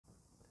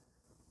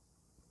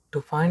To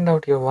find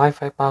out your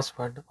Wi-Fi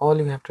password, all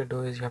you have to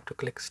do is you have to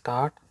click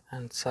Start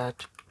and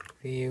search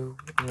View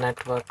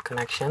Network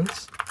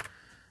Connections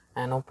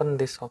and open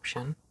this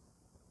option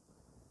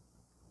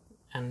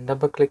and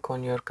double click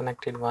on your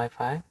connected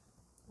Wi-Fi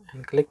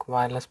and click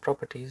Wireless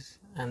Properties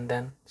and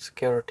then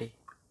Security.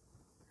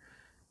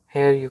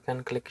 Here you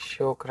can click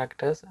Show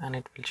Characters and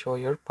it will show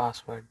your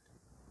password.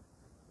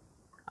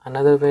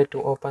 Another way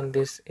to open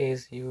this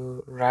is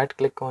you right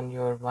click on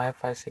your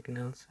Wi-Fi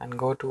signals and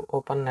go to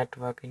Open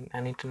Networking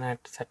and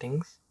Internet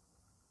Settings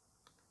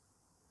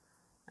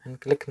and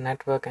click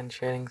Network and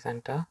Sharing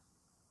Center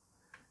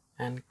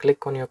and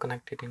click on your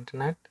connected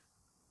internet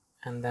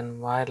and then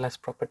Wireless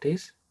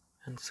Properties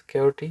and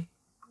Security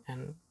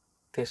and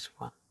this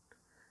one.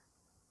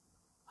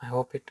 I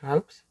hope it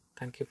helps.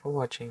 Thank you for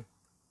watching.